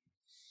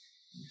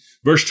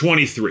 Verse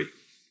 23.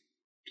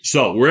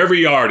 So wherever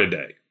you are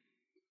today,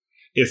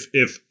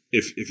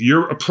 if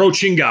you're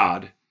approaching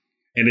God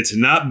and it's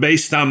not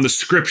based on the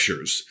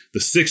scriptures,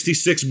 the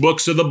 66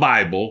 books of the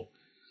Bible,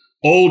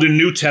 Old and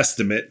New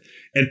Testament,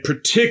 and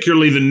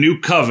particularly the New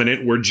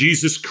Covenant where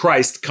Jesus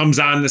Christ comes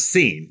on the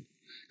scene,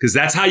 because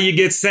that's how you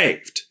get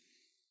saved.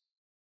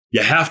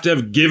 You have to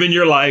have given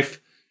your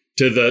life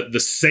to the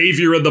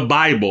Savior of the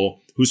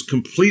Bible, who's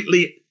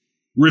completely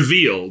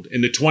revealed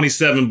in the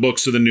 27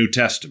 books of the New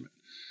Testament.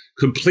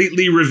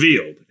 Completely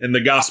revealed in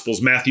the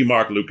Gospels, Matthew,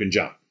 Mark, Luke, and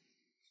John.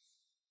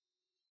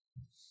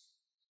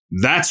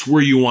 That's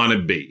where you want to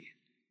be.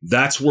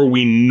 That's where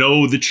we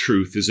know the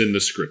truth is in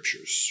the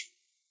scriptures.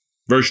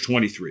 Verse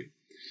 23.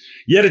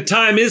 Yet a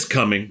time is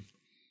coming,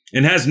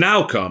 and has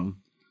now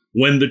come,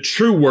 when the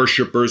true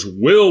worshipers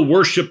will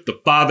worship the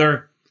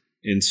Father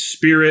in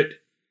spirit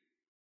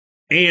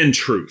and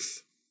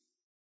truth.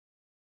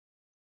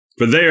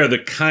 For they are the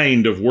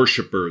kind of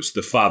worshipers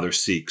the Father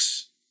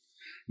seeks.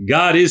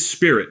 God is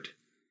spirit,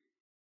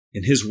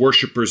 and his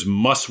worshipers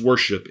must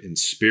worship in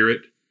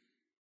spirit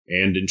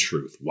and in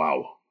truth.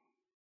 Wow.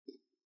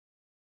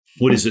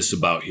 What is this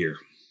about here?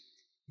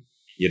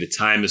 Yet a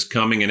time is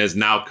coming and has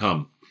now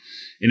come,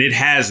 and it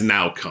has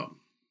now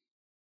come,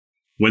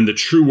 when the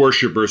true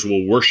worshipers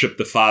will worship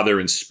the Father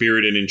in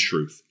spirit and in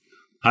truth.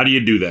 How do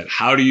you do that?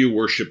 How do you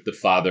worship the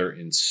Father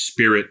in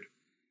spirit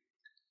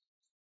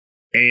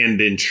and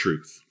in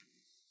truth?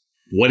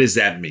 What does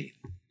that mean?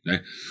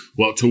 Okay.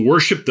 Well, to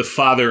worship the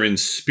Father in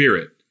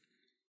spirit,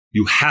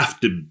 you have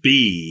to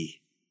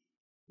be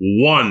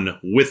one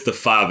with the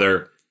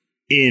Father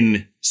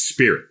in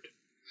spirit.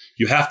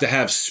 You have to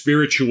have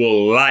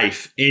spiritual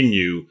life in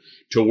you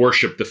to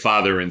worship the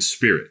Father in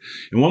spirit.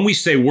 And when we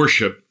say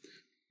worship,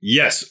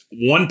 yes,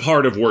 one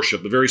part of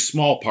worship, a very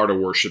small part of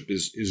worship,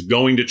 is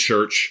going to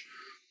church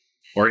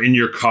or in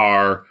your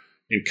car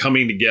and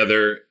coming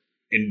together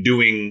and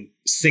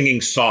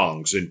singing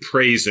songs and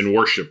praise and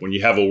worship when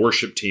you have a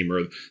worship team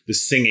or the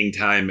singing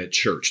time at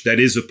church. That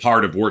is a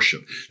part of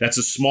worship. That's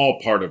a small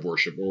part of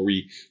worship where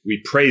we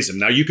praise him.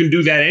 Now, you can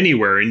do that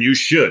anywhere, and you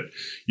should.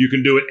 You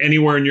can do it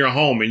anywhere in your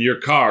home, in your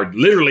car,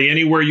 literally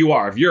anywhere you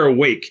are. If you're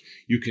awake,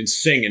 you can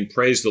sing and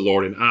praise the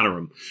Lord and honor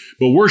him.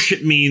 But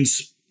worship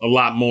means a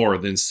lot more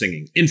than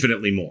singing,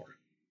 infinitely more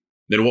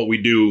than what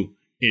we do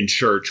in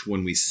church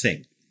when we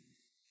sing.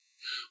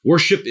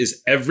 Worship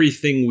is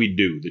everything we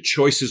do, the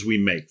choices we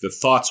make, the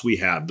thoughts we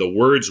have, the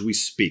words we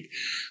speak,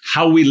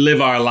 how we live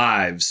our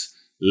lives,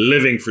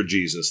 living for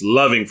Jesus,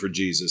 loving for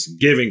Jesus,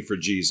 giving for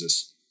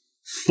Jesus,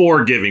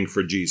 forgiving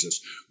for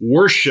Jesus.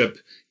 Worship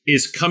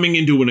is coming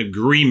into an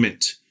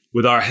agreement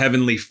with our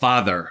Heavenly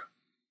Father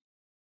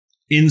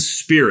in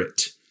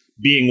spirit,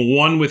 being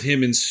one with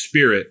him in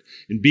spirit,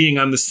 and being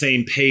on the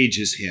same page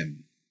as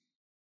him.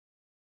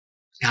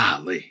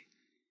 Golly.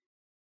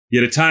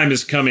 Yet a time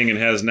is coming and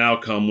has now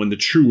come when the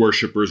true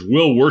worshipers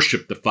will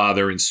worship the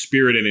Father in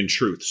spirit and in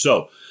truth.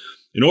 So,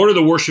 in order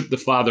to worship the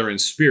Father in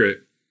spirit,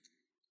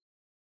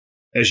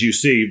 as you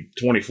see,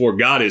 24,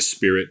 God is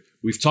spirit.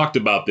 We've talked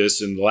about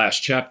this in the last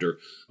chapter.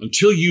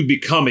 Until you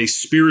become a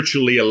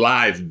spiritually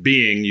alive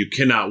being, you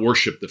cannot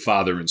worship the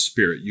Father in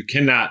spirit. You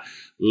cannot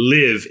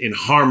live in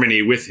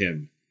harmony with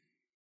him,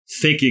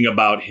 thinking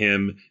about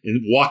him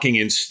and walking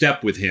in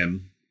step with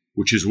him,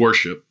 which is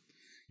worship.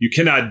 You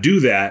cannot do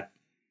that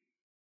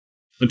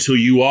until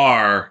you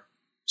are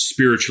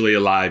spiritually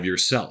alive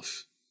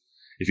yourself.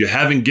 If you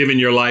haven't given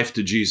your life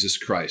to Jesus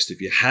Christ,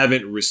 if you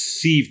haven't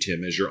received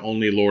him as your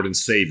only Lord and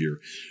Savior,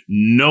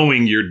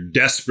 knowing your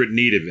desperate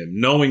need of him,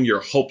 knowing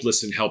you're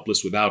hopeless and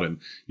helpless without him,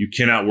 you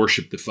cannot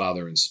worship the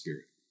Father in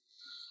spirit.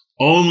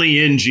 Only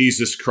in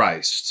Jesus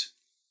Christ,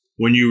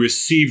 when you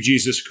receive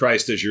Jesus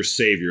Christ as your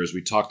Savior, as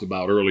we talked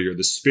about earlier,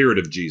 the Spirit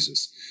of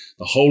Jesus,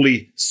 the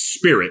Holy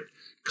Spirit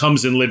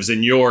comes and lives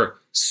in your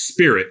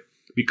spirit,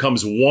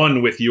 becomes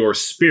one with your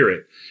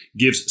spirit,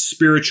 gives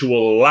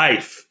spiritual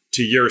life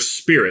to your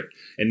spirit.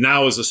 And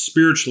now as a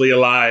spiritually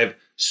alive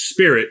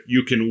spirit,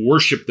 you can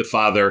worship the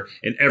Father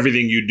in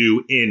everything you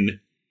do in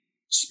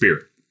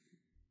spirit.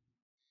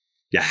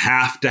 You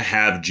have to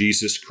have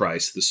Jesus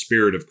Christ, the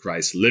Spirit of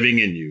Christ, living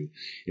in you.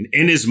 And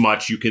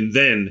inasmuch you can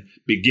then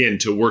begin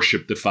to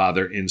worship the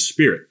Father in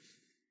spirit.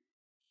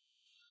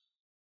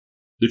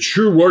 The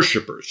true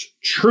worshipers,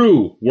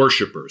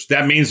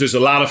 that means there's a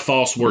lot of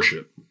false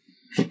worship.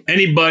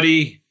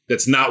 Anybody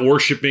that's not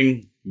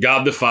worshiping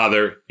God the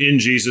Father in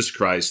Jesus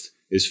Christ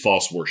is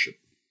false worship.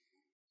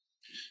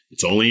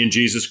 It's only in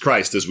Jesus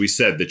Christ, as we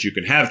said, that you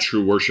can have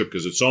true worship,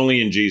 because it's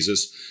only in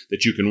Jesus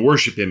that you can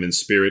worship him in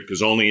spirit,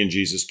 because only in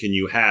Jesus can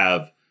you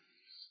have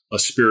a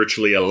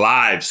spiritually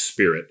alive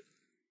spirit,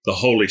 the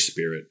Holy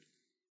Spirit,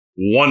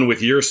 one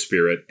with your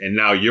spirit, and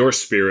now your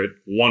spirit,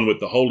 one with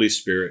the Holy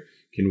Spirit,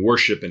 can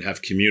worship and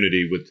have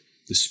community with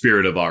the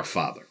Spirit of our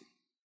Father.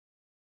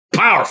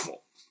 Powerful.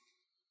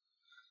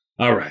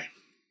 All right.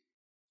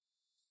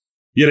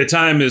 Yet a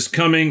time is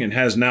coming and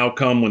has now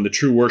come when the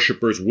true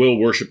worshipers will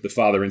worship the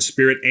Father in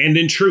spirit and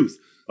in truth.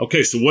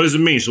 Okay, so what does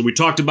it mean? So we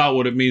talked about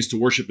what it means to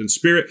worship in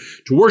spirit.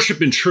 To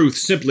worship in truth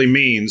simply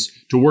means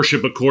to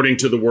worship according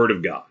to the Word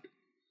of God,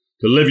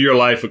 to live your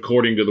life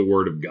according to the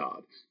Word of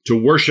God, to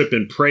worship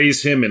and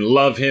praise Him and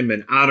love Him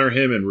and honor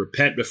Him and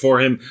repent before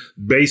Him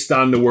based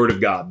on the Word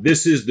of God.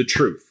 This is the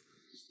truth.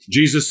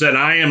 Jesus said,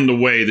 I am the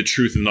way, the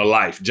truth, and the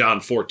life, John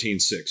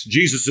 14:6.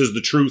 Jesus is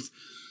the truth.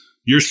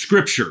 Your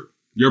scripture,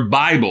 your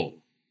Bible,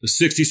 the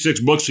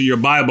 66 books of your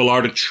Bible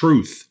are the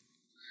truth,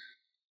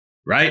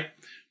 right?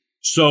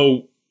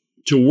 So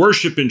to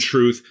worship in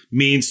truth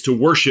means to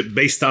worship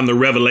based on the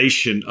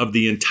revelation of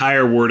the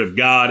entire Word of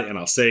God. And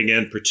I'll say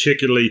again,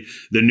 particularly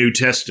the New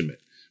Testament,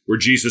 where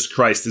Jesus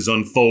Christ is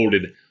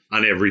unfolded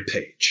on every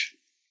page.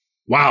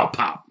 Wow,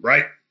 pop,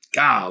 right?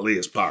 Golly,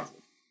 it's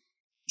powerful.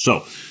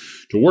 So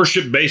to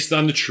worship based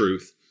on the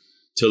truth,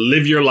 to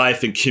live your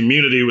life in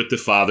community with the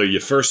Father, you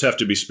first have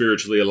to be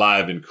spiritually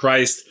alive in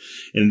Christ,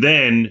 and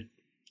then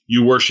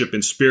you worship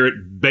in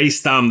spirit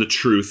based on the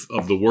truth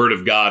of the Word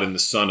of God and the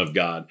Son of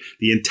God,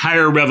 the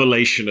entire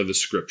revelation of the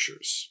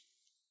Scriptures.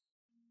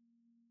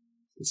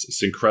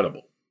 It's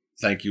incredible.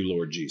 Thank you,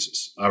 Lord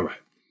Jesus. All right.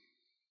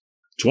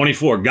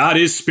 24, God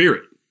is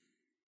spirit.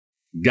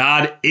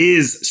 God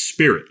is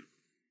spirit.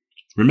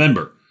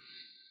 Remember,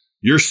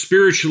 you're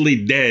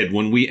spiritually dead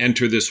when we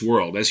enter this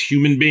world. As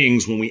human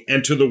beings, when we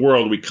enter the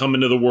world, we come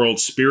into the world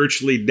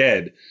spiritually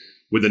dead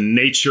with a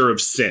nature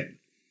of sin.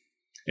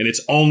 And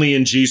it's only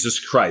in Jesus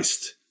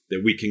Christ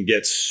that we can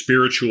get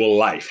spiritual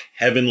life,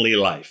 heavenly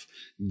life.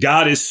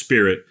 God is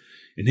spirit,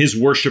 and His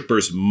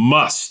worshipers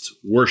must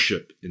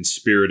worship in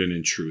spirit and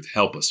in truth.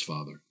 Help us,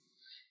 Father.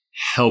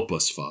 Help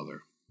us,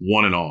 Father,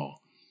 one and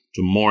all,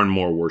 to more and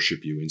more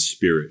worship You in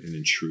spirit and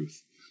in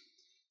truth.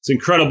 It's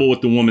incredible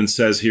what the woman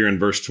says here in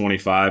verse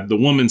 25. The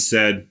woman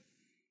said,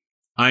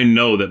 I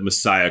know that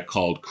Messiah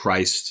called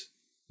Christ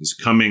is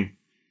coming.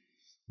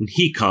 When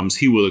He comes,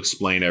 He will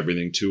explain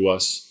everything to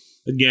us.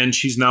 Again,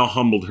 she's now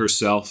humbled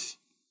herself.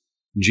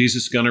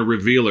 Jesus is going to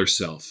reveal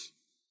herself.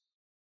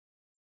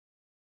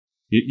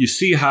 You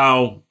see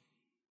how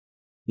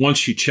once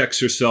she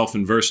checks herself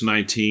in verse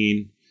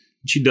 19,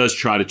 she does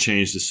try to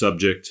change the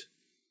subject.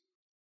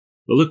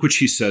 But look what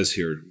she says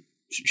here.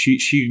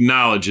 She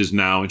acknowledges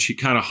now, and she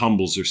kind of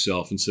humbles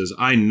herself and says,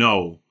 I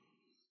know.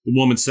 The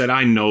woman said,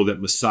 I know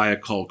that Messiah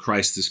called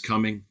Christ is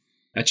coming.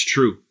 That's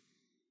true.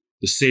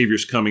 The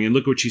Savior's coming. And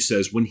look what she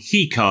says. When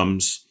He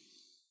comes,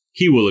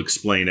 He will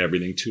explain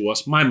everything to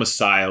us. My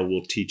Messiah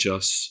will teach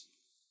us.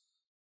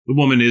 The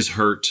woman is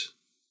hurt.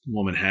 The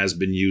woman has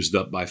been used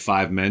up by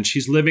 5 men.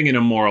 She's living an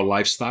immoral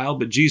lifestyle,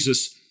 but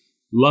Jesus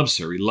loves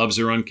her. He loves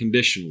her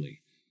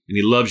unconditionally. And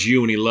He loves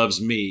you and He loves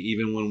me,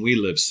 even when we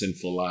live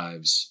sinful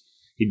lives.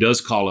 He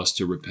does call us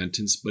to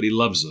repentance, but He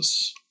loves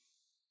us.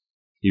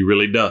 He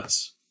really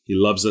does. He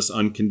loves us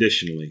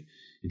unconditionally.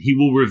 And He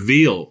will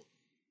reveal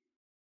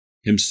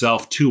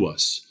Himself to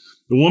us.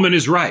 The woman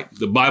is right.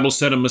 The Bible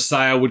said a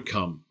Messiah would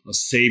come, a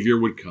Savior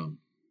would come.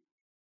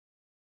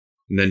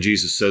 And then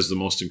Jesus says the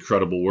most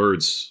incredible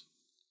words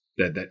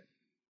that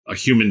a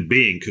human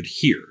being could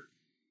hear.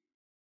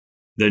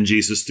 Then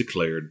Jesus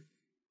declared,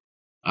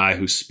 I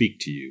who speak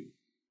to you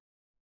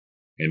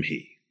am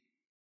He.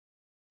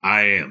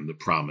 I am the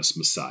promised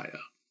Messiah.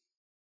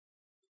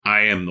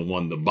 I am the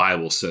one the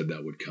Bible said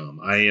that would come.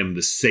 I am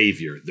the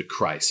Savior, the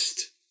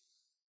Christ.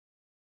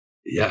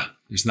 Yeah,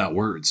 there's not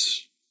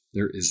words.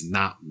 There is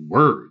not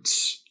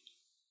words.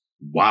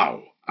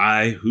 Wow.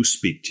 I who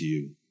speak to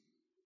you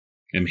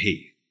am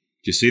He.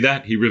 Do you see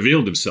that? He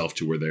revealed Himself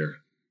to her there.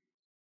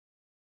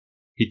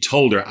 He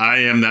told her, I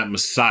am that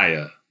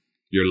Messiah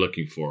you're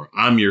looking for.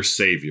 I'm your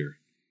Savior.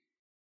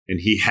 And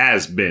He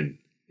has been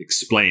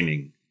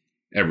explaining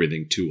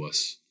everything to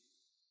us.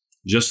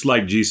 Just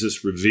like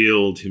Jesus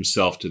revealed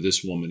Himself to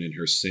this woman in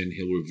her sin,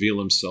 He'll reveal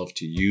Himself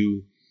to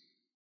you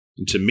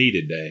and to me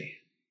today.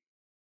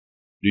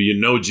 Do you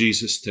know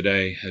Jesus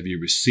today? Have you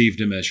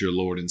received Him as your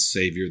Lord and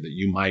Savior that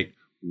you might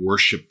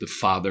worship the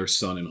Father,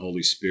 Son, and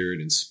Holy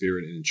Spirit in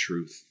spirit and in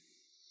truth?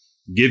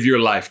 Give your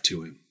life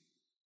to Him.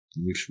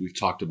 We've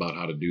talked about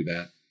how to do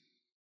that.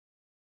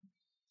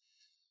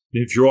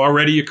 If you're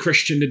already a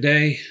Christian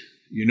today,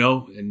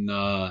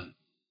 and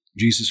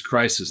Jesus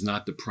Christ is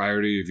not the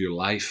priority of your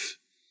life,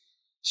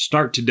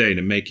 start today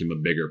to make Him a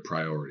bigger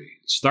priority.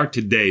 Start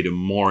today to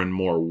more and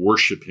more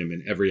worship Him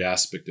in every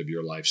aspect of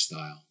your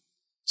lifestyle.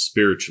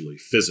 Spiritually,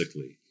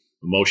 physically,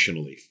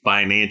 emotionally,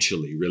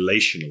 financially,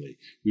 relationally.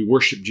 We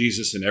worship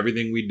Jesus in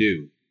everything we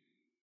do.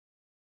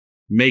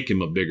 Make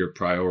Him a bigger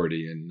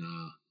priority, and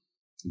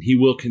He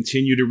will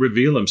continue to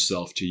reveal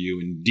Himself to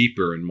you in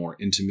deeper and more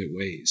intimate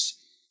ways.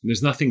 And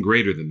there's nothing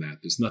greater than that.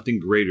 There's nothing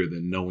greater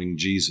than knowing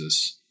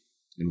Jesus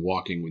and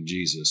walking with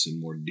Jesus in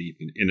more deep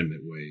and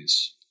intimate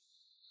ways.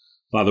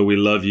 Father, we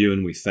love You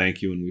and we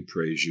thank You and we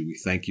praise You. We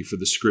thank You for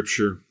the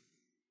Scripture.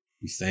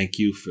 We thank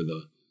You for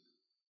the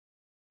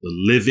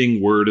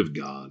living Word of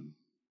God.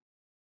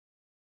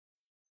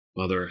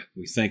 Father,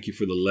 we thank You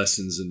for the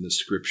lessons in the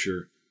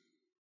Scripture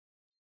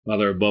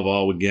Father, above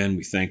all, again,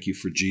 we thank you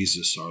for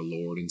Jesus, our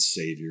Lord and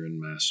Savior and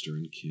Master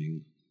and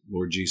King.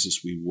 Lord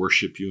Jesus, we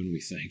worship you and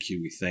we thank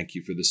you. We thank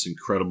you for this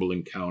incredible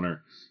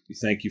encounter. We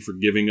thank you for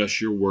giving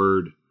us your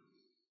word.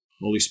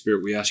 Holy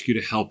Spirit, we ask you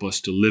to help us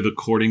to live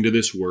according to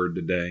this word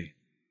today.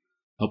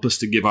 Help us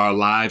to give our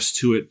lives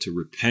to it, to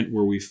repent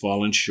where we've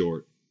fallen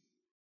short.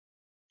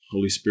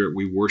 Holy Spirit,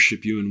 we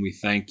worship you and we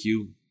thank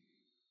you.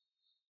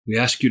 We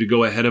ask you to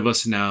go ahead of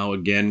us now,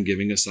 again,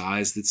 giving us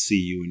eyes that see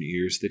you and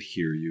ears that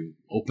hear you.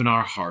 Open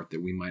our heart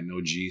that we might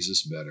know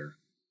Jesus better.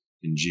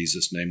 In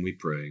Jesus' name we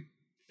pray.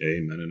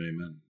 Amen and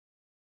amen.